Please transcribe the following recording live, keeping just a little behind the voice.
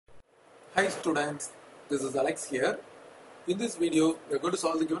Hi students, this is Alex here. In this video, we are going to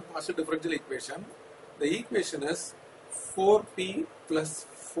solve the given partial differential equation. The equation is 4p plus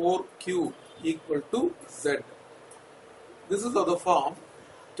 4q equal to z. This is of the form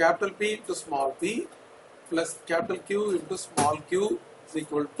capital P into small p plus capital Q into small q is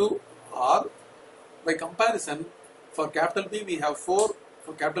equal to r. By comparison, for capital P we have 4,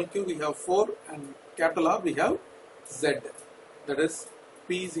 for capital Q we have 4, and capital R we have z. That is,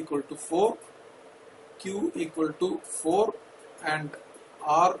 P is equal to 4, Q equal to 4, and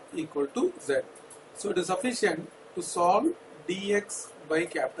R equal to Z. So it is sufficient to solve dx by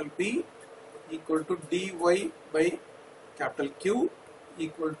capital P equal to dy by capital Q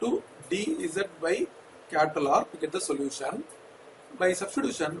equal to dz by capital R to get the solution. By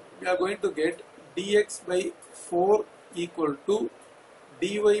substitution, we are going to get dx by 4 equal to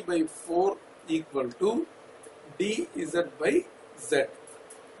dy by 4 equal to dz by z.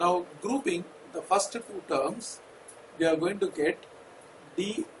 Now grouping the first two terms, we are going to get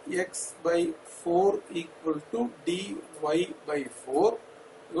dx by 4 equal to dy by 4. We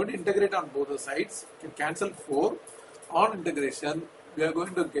are going to integrate on both the sides. You can cancel 4. On integration, we are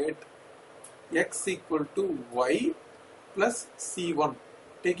going to get x equal to y plus c1.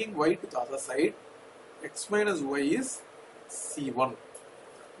 Taking y to the other side, x minus y is c1.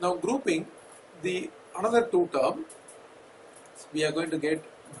 Now grouping the another two terms, we are going to get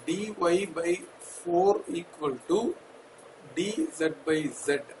dy by 4 equal to dz by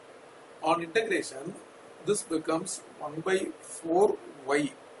z. On integration, this becomes 1 by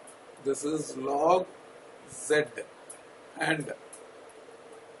 4y. This is log z, and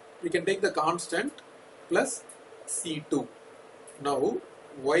we can take the constant plus c2. Now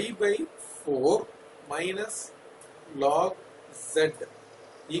y by 4 minus log z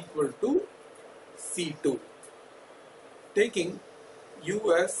equal to c2. Taking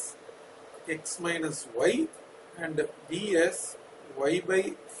u as x minus y and v as y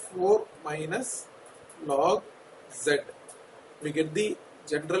by 4 minus log z, we get the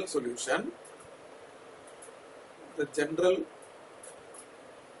general solution. The general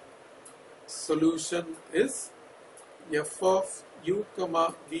solution is f of u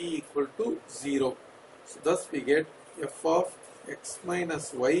comma v equal to 0. So thus we get f of x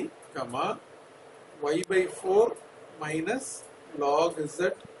minus y comma y by 4 minus log z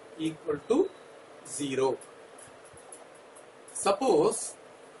equal to 0. Suppose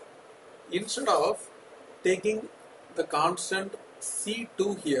instead of taking the constant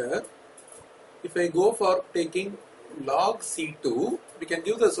c2 here, if I go for taking log c2, we can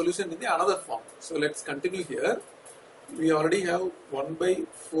give the solution in the another form. So let's continue here. We already have 1 by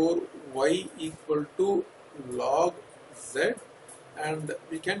 4y equal to log z, and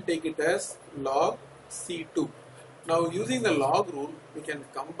we can take it as log c2. Now using the log rule, we can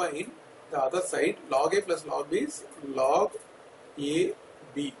combine the other side. Log a plus log b is log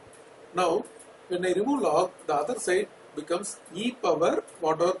ab. Now when I remove log, the other side becomes e power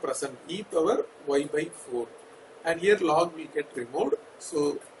whatever present, e power y by 4, and here log will get removed,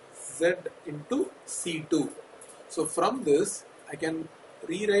 so z into c2. So from this I can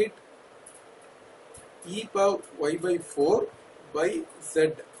rewrite e power y by 4 by z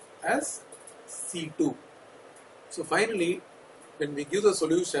as c2. So finally, when we give the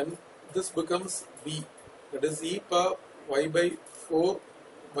solution, this becomes v, that is e power y by 4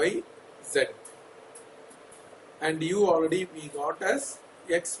 by z, and u already we got as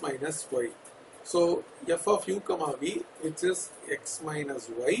x minus y. So f of u comma v, which is x minus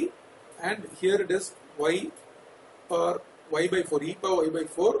y, and here it is y per y by 4, e power y by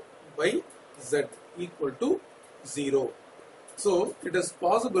 4 by z equal to 0. So it is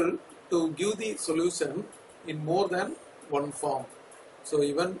possible to give the solution in more than one form. So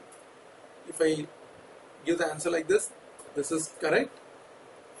even if I give the answer like this, this is correct,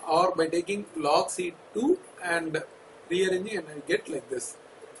 or by taking log c2 and rearranging, and I get like this.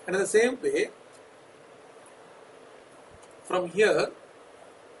 And in the same way, from here,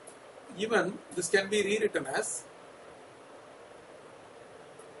 even this can be rewritten as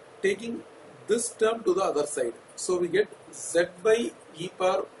taking this term to the other side. So we get z by e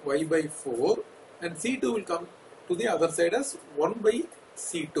power y by 4, and c2 will come to the other side as 1 by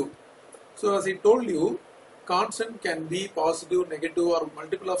c2. So as I told you, constant can be positive, negative, or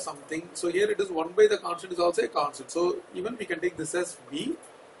multiple of something. So here it is 1 by the constant is also a constant. So even we can take this as v,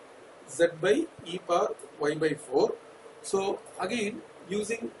 z by e power y by 4. So again,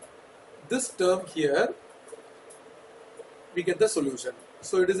 using this term here, we get the solution.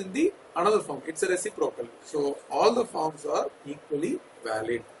 So it is in the another form. It's a reciprocal. So all the forms are equally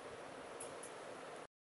valid.